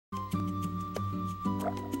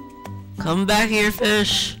Come back here,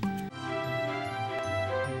 fish.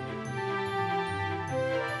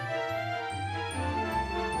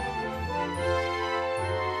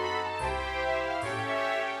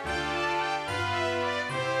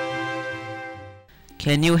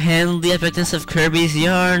 Can you handle the epicness of Kirby's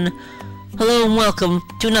yarn? Hello and welcome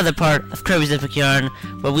to another part of Kirby's Epic Yarn,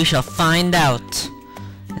 where we shall find out.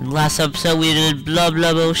 In the last episode we did Blub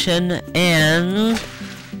Blub Ocean and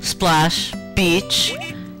Splash Beach,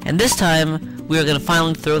 and this time we are going to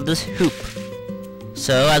finally throw this hoop.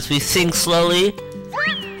 So as we sink slowly,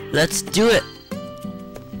 let's do it.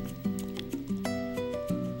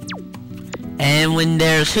 And when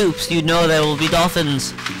there's hoops, you know there will be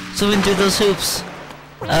dolphins swimming through those hoops.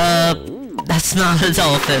 That's not a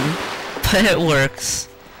dolphin, but it works.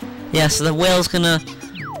 Yeah, so the whale's gonna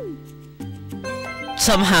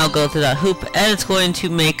somehow go through that hoop, and it's going to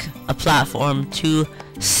make a platform to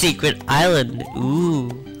Secret Island. Ooh.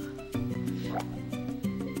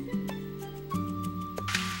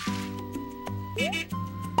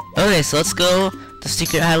 Okay, so let's go to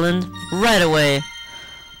Secret Island right away.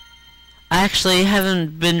 I actually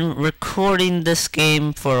haven't been recording this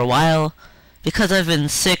game for a while because I've been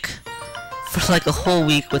sick for like a whole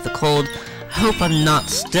week with a cold. I hope I'm not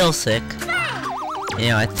still sick. You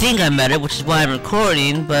know, I think I'm better, which is why I'm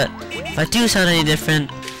recording, but if I do sound any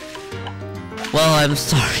different, well, I'm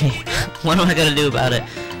sorry. What am I gonna do about it?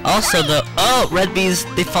 Also, red bees,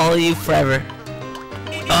 they follow you forever.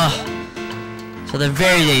 Ugh. So they're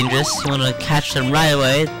very dangerous. You wanna catch them right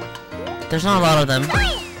away. There's not a lot of them,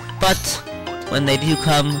 but when they do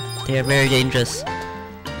come, they are very dangerous.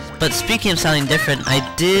 But speaking of sounding different, I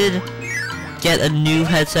did get a new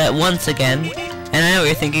headset once again, and I know what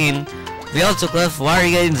you're thinking, Cliff, why are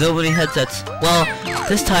you getting so many headsets? Well,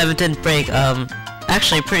 this time it didn't break.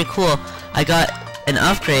 Actually pretty cool. I got an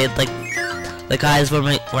upgrade, like the guys where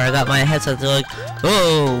I got my headset, they're like,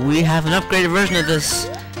 oh, we have an upgraded version of this,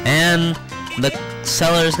 and the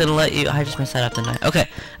seller's gonna let you, I just messed that up, didn't I? Okay,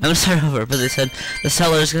 I'm gonna start over, but they said the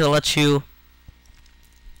seller's gonna let you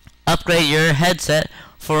upgrade your headset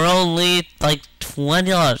for only like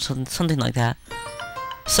 $20, something like that.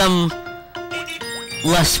 Some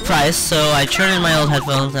less price, so I turn in my old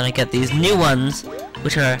headphones and I get these new ones,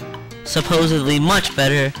 which are supposedly much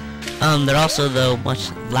better. They're also, though,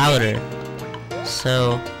 much louder.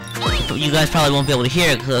 So, you guys probably won't be able to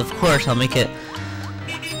hear it, because of course I'll make it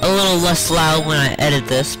a little less loud when I edit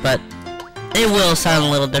this, but it will sound a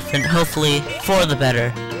little different, hopefully for the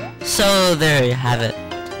better. So, there you have it.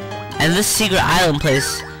 And this Secret Island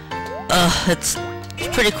place, it's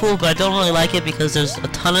pretty cool, but I don't really like it because there's a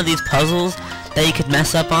ton of these puzzles that you could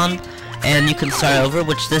mess up on, and you can start over,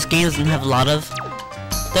 which this game doesn't have a lot of.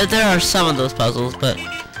 There are some of those puzzles, but,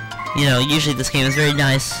 you know, usually this game is very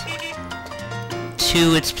nice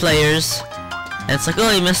to its players, and it's like,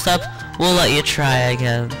 oh, you messed up, we'll let you try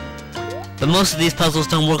again. But most of these puzzles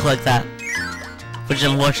don't work like that, which is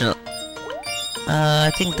unfortunate.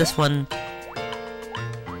 I think this one...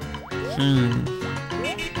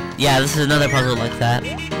 Yeah, this is another puzzle like that.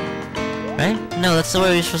 Right? No, that's the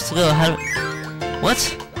way we're supposed to go. How do... What?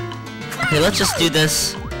 Okay, let's just do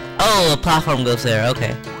this. Oh, a platform goes there.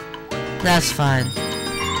 Okay. That's fine.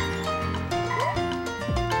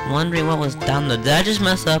 I'm wondering what was down there. Did I just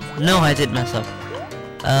mess up? No, I did mess up.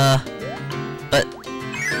 But...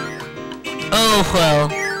 Oh,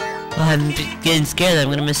 well. I'm getting scared that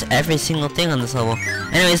I'm gonna miss every single thing on this level.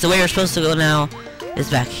 Anyways, the way we're supposed to go now is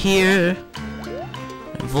back here.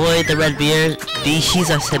 Avoid the red bees.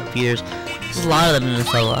 I said beers. There's a lot of them in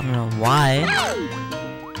this level. I don't know why.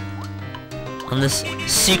 On this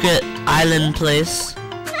secret island place.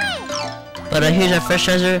 But here's our first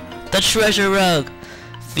treasure. The treasure rug.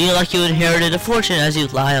 Feel like you inherited a fortune as you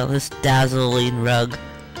lie on this dazzling rug.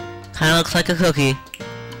 Kinda looks like a cookie.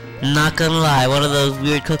 Not gonna lie, one of those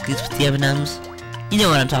weird cookies with the M&Ms. You know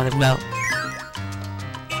what I'm talking about.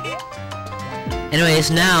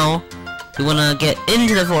 Anyways, now we want to get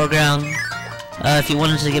into the foreground. If you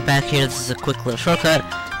wanted to get back here, this is a quick little shortcut,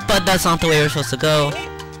 but that's not the way we're supposed to go.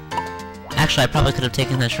 Actually, I probably could have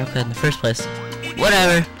taken that shortcut in the first place.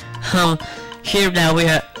 Whatever. Here now we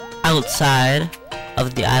are outside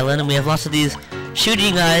of the island, and we have lots of these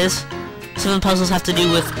shooting guys. Some of the puzzles have to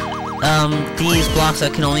do with these blocks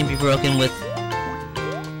that can only be broken with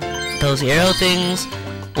those arrow things.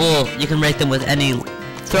 Well, you can break them with any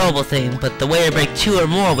throwable thing, but the way to break two or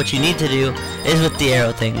more, what you need to do, is with the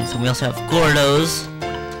arrow things. And we also have Gordos,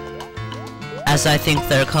 as I think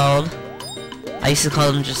they're called. I used to call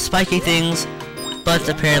them just spiky things, but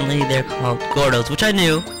apparently they're called Gordos, which I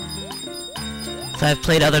knew. So I've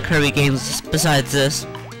played other Kirby games besides this.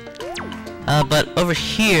 But over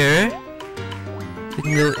here, we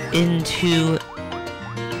can go into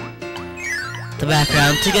the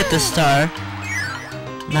background to get this star.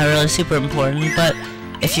 Not really super important, but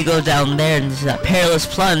if you go down there into that perilous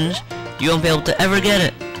plunge, you won't be able to ever get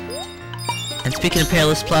it. And speaking of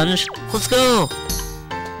perilous plunge, let's go!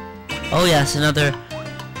 Oh yes, another,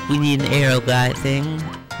 we need an arrow guy thing.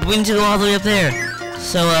 We need to go all the way up there.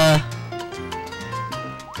 So,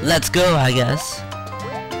 let's go, I guess.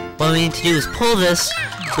 What we need to do is pull this,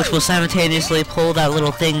 which will simultaneously pull that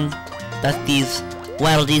little thing that these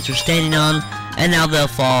Waddle Dees are standing on, and now they'll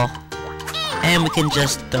fall. And we can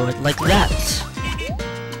just throw it like that.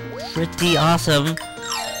 Pretty awesome.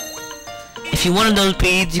 If you wanted those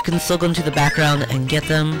beads, you can still go into the background and get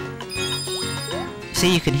them.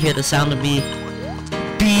 See, you can hear the sound of me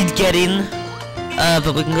bead getting.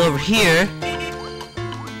 But we can go over here.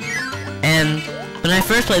 And when I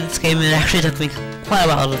first played this game, it actually took me quite a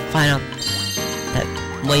while to find out that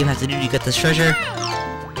what you have to do to get this treasure.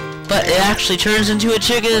 But it actually turns into a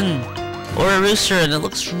chicken! Or a rooster, and it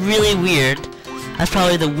looks really weird. That's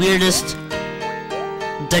probably the weirdest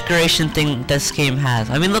decoration thing this game has.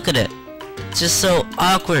 I mean, look at it. It's just so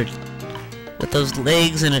awkward. With those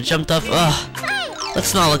legs and it jumped off. Ugh.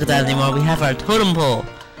 Let's not look at that anymore. We have our totem pole.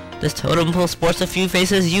 This totem pole sports a few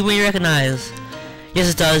faces you may recognize. Yes,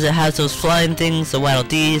 it does. It has those flying things, the Waddle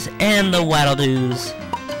Dees, and the Waddle Doos.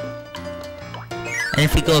 And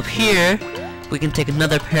if we go up here, we can take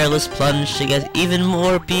another perilous plunge to get even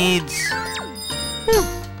more beads. Woo.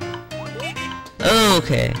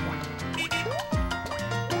 Okay.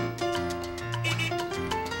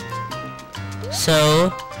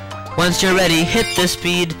 So, once you're ready, hit this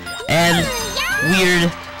speed, and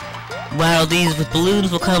weird Waddle Dees with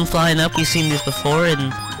balloons will come flying up. We've seen these before,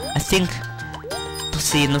 and I think, let's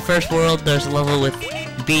see, in the first world, there's a level with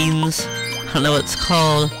beans. I don't know what it's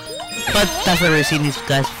called, but that's where we've seen these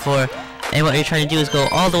guys before. And what you're trying to do is go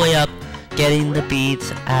all the way up, getting the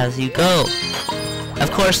beads as you go. Of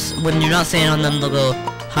course, when you're not standing on them, they'll go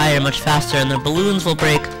higher much faster, and their balloons will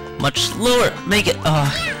break much slower. Make it,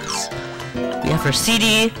 oh yes. We have our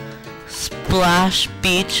CD, Splash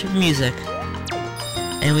Beach music.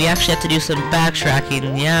 And we actually have to do some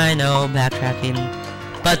backtracking. Yeah, I know, backtracking.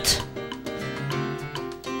 But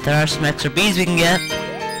there are some extra beads we can get.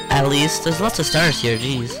 At least. There's lots of stars here,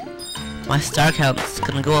 jeez. My star count's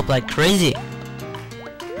gonna go up like crazy.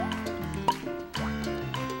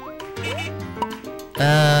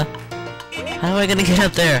 How am I gonna get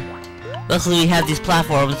up there? Luckily we have these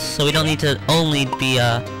platforms, so we don't need to only be,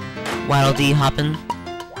 Waddle Dee hopping.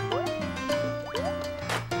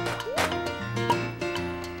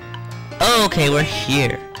 Oh, okay, we're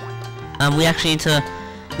here. We actually need to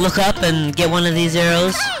look up and get one of these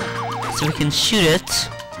arrows, so we can shoot it.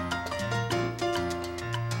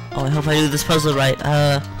 Oh, I hope I do this puzzle right.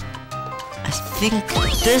 I think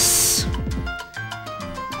this...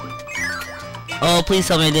 Oh, please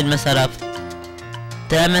tell me I didn't mess that up.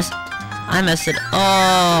 Did I mess... I messed it...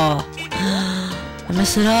 Oh! I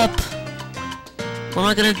messed it up! What am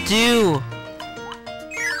I gonna do?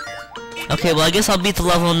 Okay, well I guess I'll beat the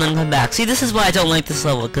level and then come back. See, this is why I don't like this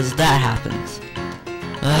level, because that happens.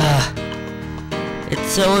 Ugh.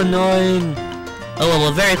 It's so annoying. Oh well,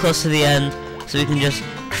 we're very close to the end, so we can just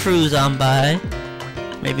cruise on by.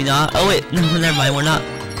 Maybe not. Oh wait, no, never mind, we're not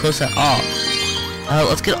close at all.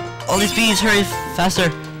 Let's get all these bees, hurry, faster.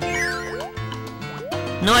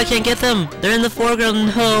 No, I can't get them. They're in the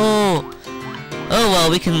foreground, no. Oh well,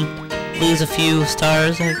 we can lose a few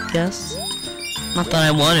stars, I guess. Not that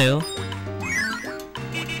I want to.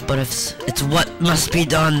 But it's what must be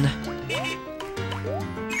done.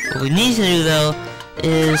 What we need to do though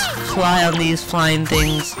is fly on these flying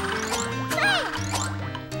things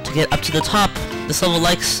to get up to the top. This level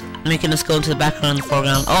likes making us go into the background and the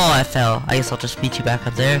foreground. Oh, I fell. I guess I'll just meet you back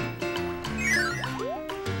up there.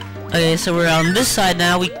 Okay, so we're on this side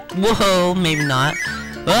now. Whoa, maybe not.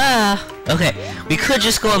 Ah, okay. We could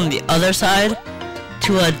just go on the other side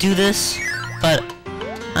to do this, but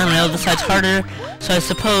I don't know. This side's harder, so I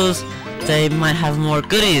suppose they might have more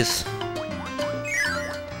goodies.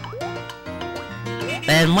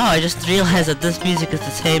 And wow, I just realized that this music is the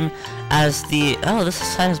same as the... Oh, this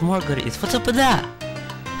side has more goodies. What's up with that?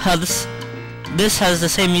 This has the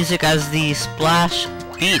same music as the Splash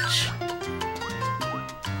Beach.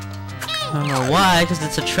 I don't know why, because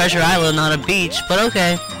it's a treasure island, not a beach, but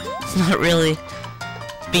okay. It's not really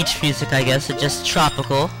beach music, I guess. It's just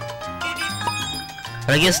tropical.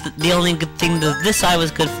 But I guess the only good thing that this side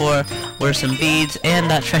was good for were some beads and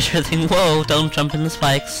that treasure thing. Whoa, don't jump in the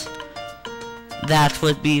spikes. That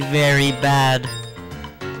would be very bad.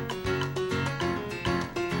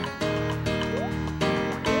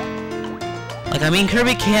 Like, I mean,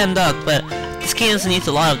 Kirby can duck, but this game needs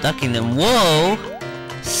a lot of ducking. And whoa!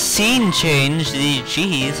 Scene change.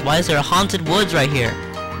 Jeez, why is there a haunted woods right here?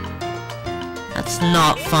 That's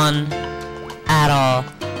not fun at all.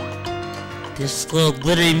 There's little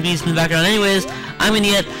glittering beads in the background. Anyways, I'm gonna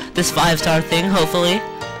get this 5-star thing, hopefully.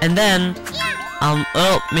 And then,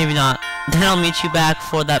 oh, maybe not. Then I'll meet you back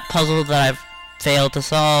for that puzzle that I've failed to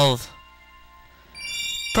solve.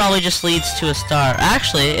 Probably just leads to a star.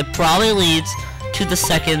 Actually, it probably leads to the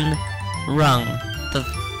second rung.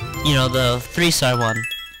 The 3-star one.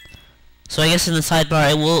 So I guess in the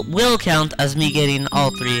sidebar it will count as me getting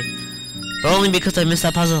all 3. But only because I missed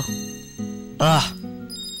that puzzle. Ugh.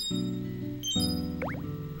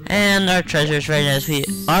 And our treasure is very nice. We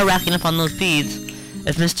are racking up on those beads.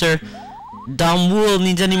 If Mr. Dangler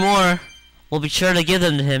needs any more, we'll be sure to give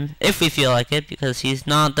them to him, if we feel like it, because he's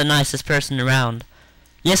not the nicest person around.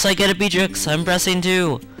 Yes, I get it, Beatrix. I'm pressing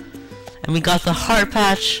too. And we got the heart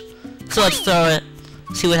patch. So let's throw it.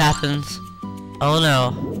 See what happens. Oh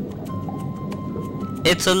no.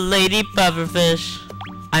 It's a lady pufferfish.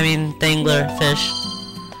 I mean, dangler fish.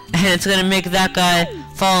 And it's gonna make that guy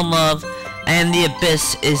fall in love. And the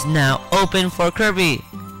abyss is now open for Kirby.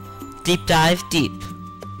 Deep dive deep.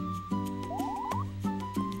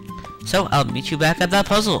 So I'll meet you back at that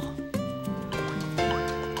puzzle.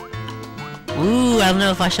 Ooh, I don't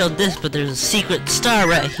know if I showed this, but there's a secret star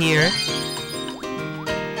right here.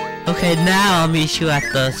 Okay, now I'll meet you at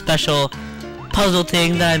the special puzzle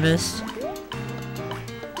thing that I missed.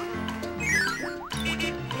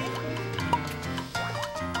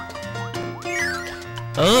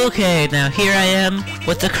 Okay, now here I am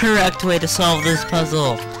with the correct way to solve this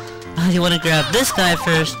puzzle. You want to grab this guy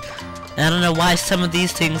first. And I don't know why some of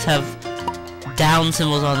these things have down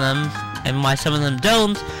symbols on them and why some of them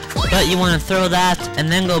don't. But you want to throw that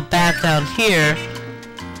and then go back down here.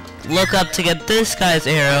 Look up to get this guy's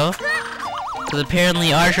arrow. Because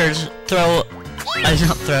apparently archers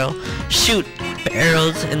shoot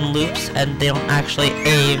arrows in loops and they don't actually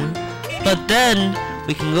aim. But then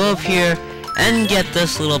we can go up here and get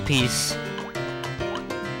this little piece.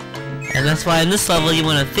 And that's why in this level you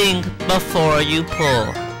want to think before you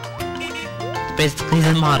pull. It's basically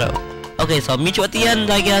the motto. Okay, so I'll meet you at the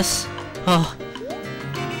end, I guess. Oh.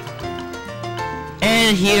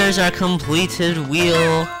 And here's our completed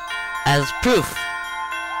wheel as proof.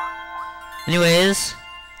 Anyways,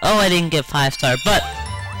 oh, I didn't get 5-star, but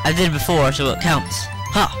I did before, so it counts.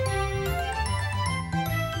 Ha!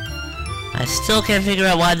 I still can't figure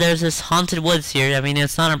out why there's this haunted woods here. I mean,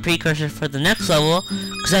 it's not a precursor for the next level,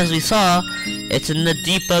 because as we saw, it's in the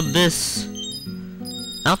deep abyss.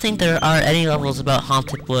 I don't think there are any levels about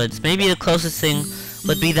haunted woods. Maybe the closest thing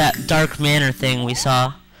would be that dark manor thing we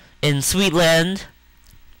saw in Sweetland.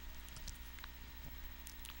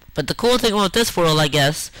 But the cool thing about this world, I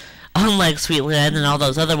guess, unlike Sweetland and all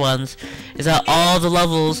those other ones, is that all the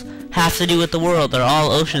levels have to do with the world. They're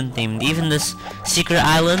all ocean themed. Even this secret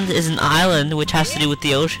island is an island which has to do with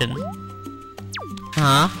the ocean.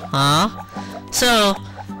 So,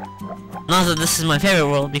 not that this is my favorite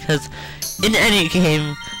world, because in any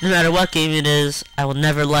game, no matter what game it is, I will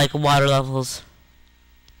never like water levels.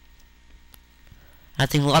 I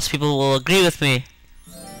think lots of people will agree with me.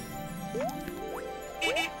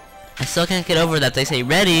 I still can't get over that they say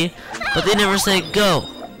ready, but they never say go.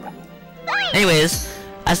 Anyways,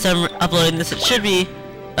 as I'm uploading this, it should be,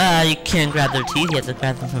 you can't grab their teeth, you have to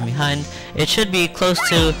grab them from behind. It should be close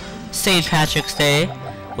to St. Patrick's Day,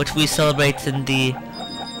 which we celebrate in the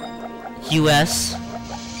US.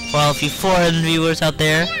 For all of you foreign viewers out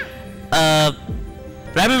there. But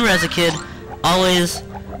I remember as a kid, always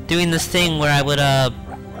doing this thing where I would,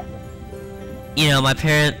 you know, my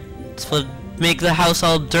parents would make the house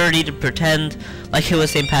all dirty to pretend like it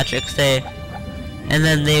was St. Patrick's Day. And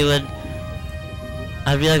then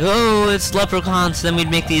I'd be like, oh, it's leprechauns. Then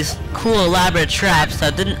we'd make these cool elaborate traps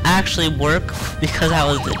that didn't actually work because I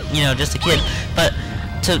was, you know, just a kid. But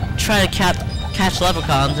to try to catch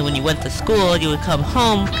leprechauns, and when you went to school, you would come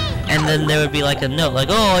home, and then there would be like a note, like,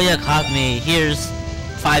 oh, you caught me, here's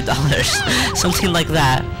 $5. Something like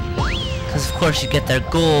that. Because of course you get their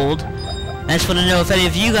gold. I just want to know if any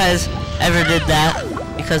of you guys ever did that,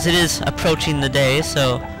 because it is approaching the day,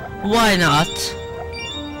 so why not?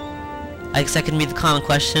 I guess that can be the common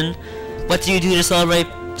question. What do you do to celebrate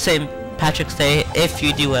St. Patrick's Day, if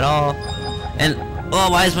you do at all? And, oh,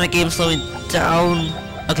 why is my game slowing down?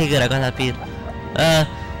 Okay, good, I got that beat.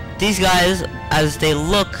 These guys, as they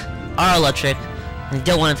look, are electric, and you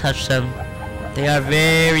don't want to touch them. They are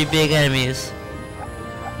very big enemies.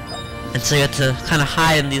 And so you have to kind of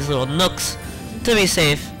hide in these little nooks to be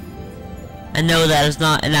safe. And no, that is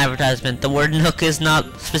not an advertisement. The word Nook is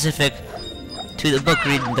not specific to the book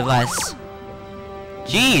reading device.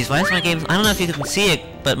 Jeez, why is my game... I don't know if you can see it,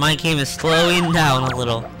 but my game is slowing down a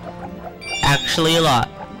little. Actually a lot.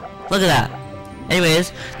 Look at that.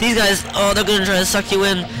 Anyways, these guys, oh, they're gonna try to suck you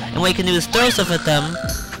in, and what you can do is throw stuff at them,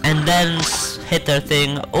 and then hit their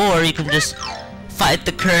thing, or you can just fight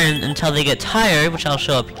the current until they get tired, which I'll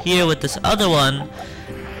show up here with this other one,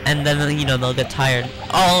 and then, you know, they'll get tired.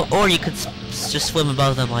 Or you could just swim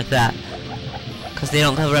above them like that, because they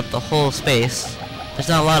don't cover up the whole space. There's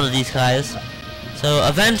not a lot of these guys, so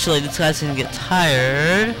eventually these guys can get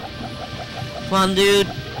tired. Come on, dude.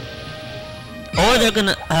 Or they're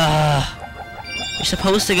gonna, you're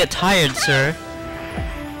supposed to get tired, sir.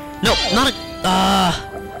 No, not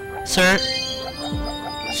a... Sir.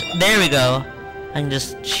 There we go. I can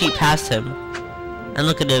just cheat past him. And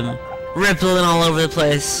look at him. Rippling all over the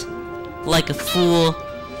place. Like a fool.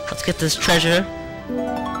 Let's get this treasure.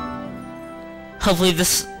 Hopefully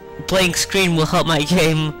this blank screen will help my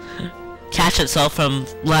game catch itself from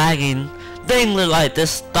lagging. Dangler light.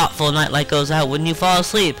 This thoughtful nightlight goes out when you fall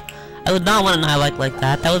asleep. I would not want a nightlight like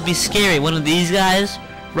that. That would be scary. One of these guys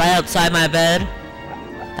right outside my bed.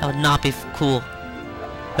 That would not be cool.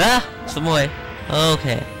 Ah, some more.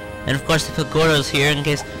 Okay. And of course they put Gordo's here in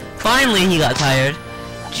case finally he got tired.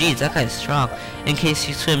 Jeez, that guy's strong. In case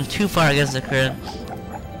you swim too far against the current,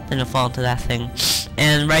 then you'll fall into that thing.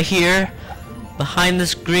 And right here, behind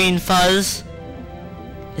this green fuzz,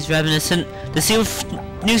 is reminiscent the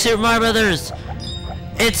new Super Mario Brothers.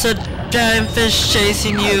 It's a giant fish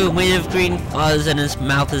chasing you, made of green fuzz, and his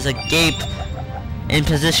mouth is agape, in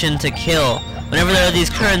position to kill. Whenever there are these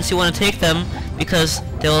currents, you want to take them, because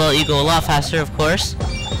they'll let you go a lot faster, of course.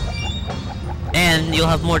 And you'll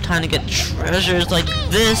have more time to get treasures like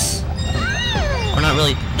this. Or not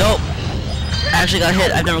really. Nope. I actually got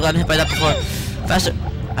hit. I've never gotten hit by that before. Faster.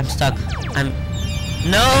 I'm stuck.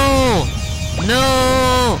 No!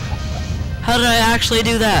 No! How did I actually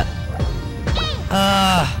do that?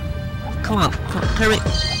 Come on, Kirby.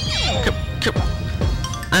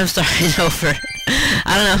 I'm starting over.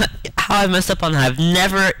 I don't know how I messed up on that. I've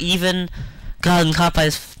never even gotten caught by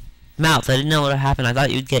his mouth. I didn't know what would happen. I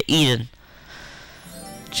thought you'd get eaten.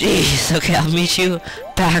 Jeez, okay, I'll meet you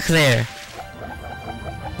back there.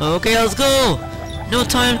 Okay, let's go! No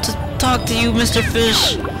time to talk to you, Mr.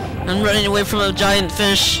 Fish. I'm running away from a giant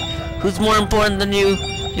fish who's more important than you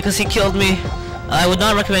because he killed me. I would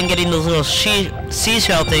not recommend getting those little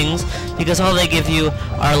seashell things because all they give you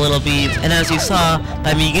are little beads, and as you saw,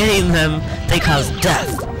 by me getting them, they cause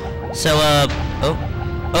death. So,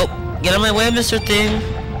 get out of my way, Mr. Thing.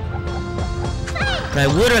 But I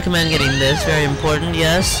would recommend getting this, very important,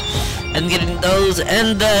 yes, and getting those,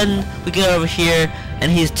 and then we get over here,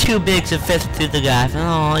 and he's too big to fit through the gap.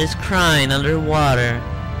 Oh, he's crying underwater.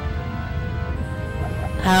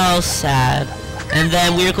 How sad. And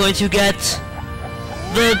then we're going to get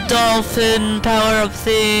the dolphin power-up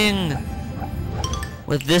thing.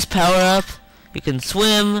 With this power-up, you can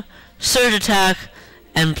swim, surge attack,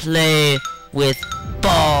 and play with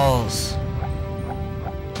balls.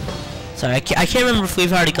 Sorry, I can't remember if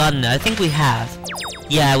we've already gotten it. I think we have.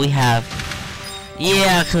 Yeah, we have.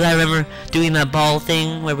 Yeah, because I remember doing that ball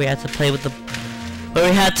thing where we had to play with the... where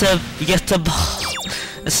we had to get the ball.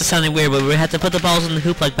 This is sounding weird, but we had to put the balls in the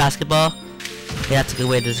hoop like basketball. Yeah, that's a good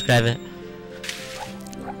way to describe it.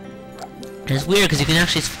 And it's weird because you can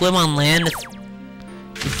actually swim on land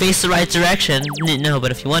if you face the right direction. No,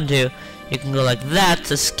 but if you want to, you can go like that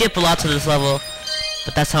to skip a lot to this level.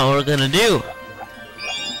 But that's not what we're gonna do.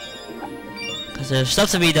 Because there's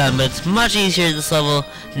stuff to be done, but it's much easier in this level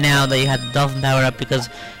now that you have the dolphin power up because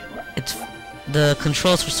the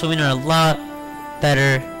controls for swimming are a lot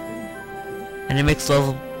better. And it makes the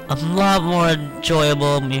level a lot more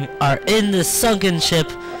enjoyable. We are in the sunken ship,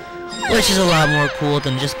 which is a lot more cool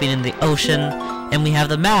than just being in the ocean. And we have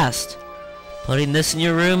the mast. Putting this in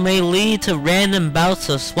your room may lead to random bouts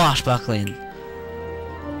of swashbuckling.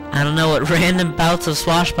 I don't know what random bouts of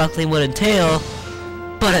swashbuckling would entail,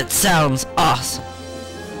 but it sounds awesome.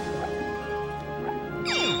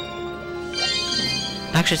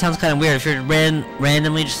 Actually, it sounds kind of weird if you're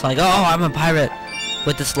randomly just like, oh, I'm a pirate.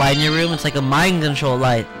 With this light in your room, it's like a mind control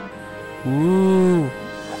light. Ooh.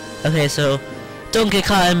 Okay, so don't get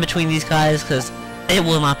caught in between these guys because it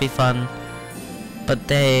will not be fun. But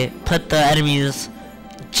they put the enemies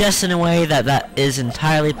just in a way that is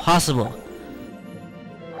entirely possible.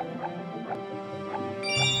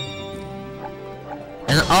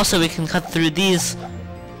 And also we can cut through these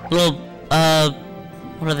little,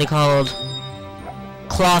 what are they called?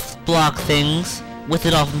 Cloth block things with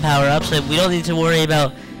the dolphin power-up, so we don't need to worry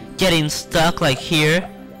about getting stuck, like here.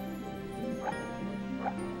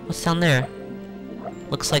 What's down there?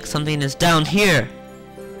 Looks like something is down here.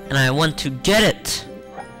 And I want to get it.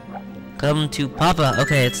 Come to Papa.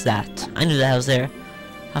 Okay, it's that. I knew that was there.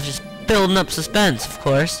 I was just building up suspense, of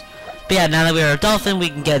course. But yeah, now that we are a dolphin, we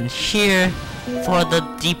can get in here for the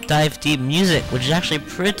deep dive deep music, which is actually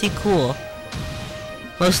pretty cool.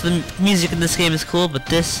 Most of the music in this game is cool, but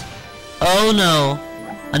this... Oh no!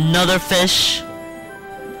 Another fish!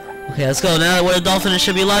 Okay, let's go. Now that we're a dolphin, it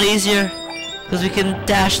should be a lot easier. Because we can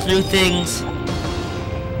dash through things.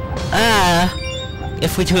 Ah!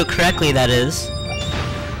 If we do it correctly, that is.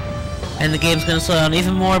 And the game's gonna slow down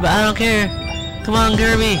even more, but I don't care. Come on,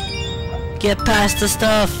 Kirby! Get past the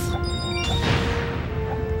stuff!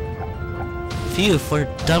 Phew, if we're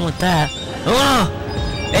done with that. Oh!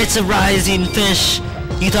 It's a rising fish!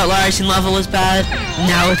 You thought rising lava was bad?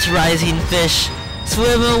 Now it's rising fish!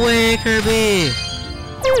 Swim away, Kirby!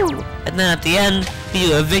 Woo! And then at the end, you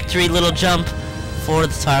do a victory little jump for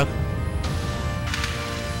the target.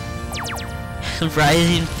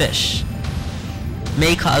 Rising fish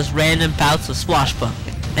may cause random bouts of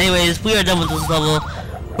swashbuckling. Anyways, we are done with this level.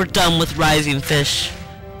 We're done with rising fish.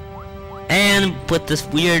 And with this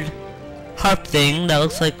weird harp thing that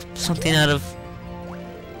looks like something out of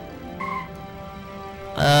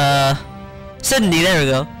Sydney, there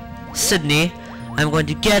we go. Sydney. I'm going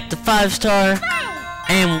to get the 5-star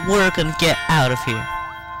and we're gonna get out of here.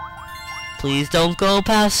 Please don't go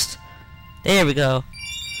past. There we go.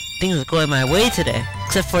 Things are going my way today.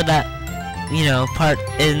 Except for that, you know, part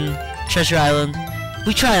in Treasure Island.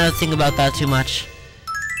 We try not to think about that too much.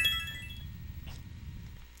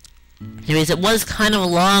 Anyways, it was kind of a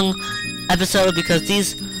long episode because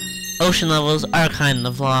these ocean levels are kind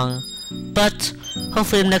of long. But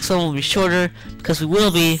hopefully the next one will be shorter because we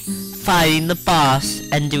will be fighting the boss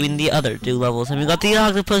and doing the other 2 levels. And we got the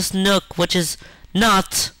Octopus Nook, which is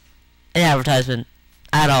not an advertisement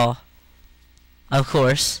at all. Of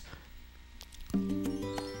course.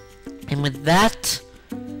 And with that,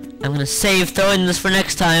 I'm gonna save throwing this for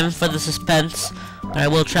next time for the suspense. But I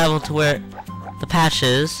will travel to where the patch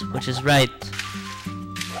is, which is right.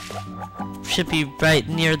 Should be right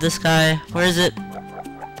near this guy. Where is it?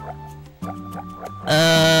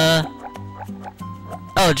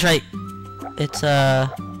 Oh, it's right. It's, we're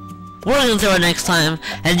gonna throw it next time,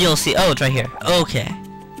 and you'll see. Oh, it's right here. Okay.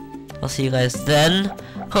 I'll see you guys then.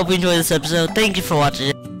 Hope you enjoyed this episode. Thank you for watching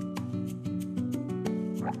it.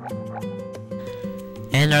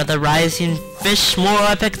 And are the rising fish more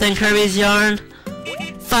epic than Kirby's yarn?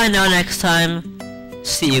 Find out next time.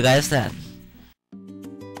 See you guys then.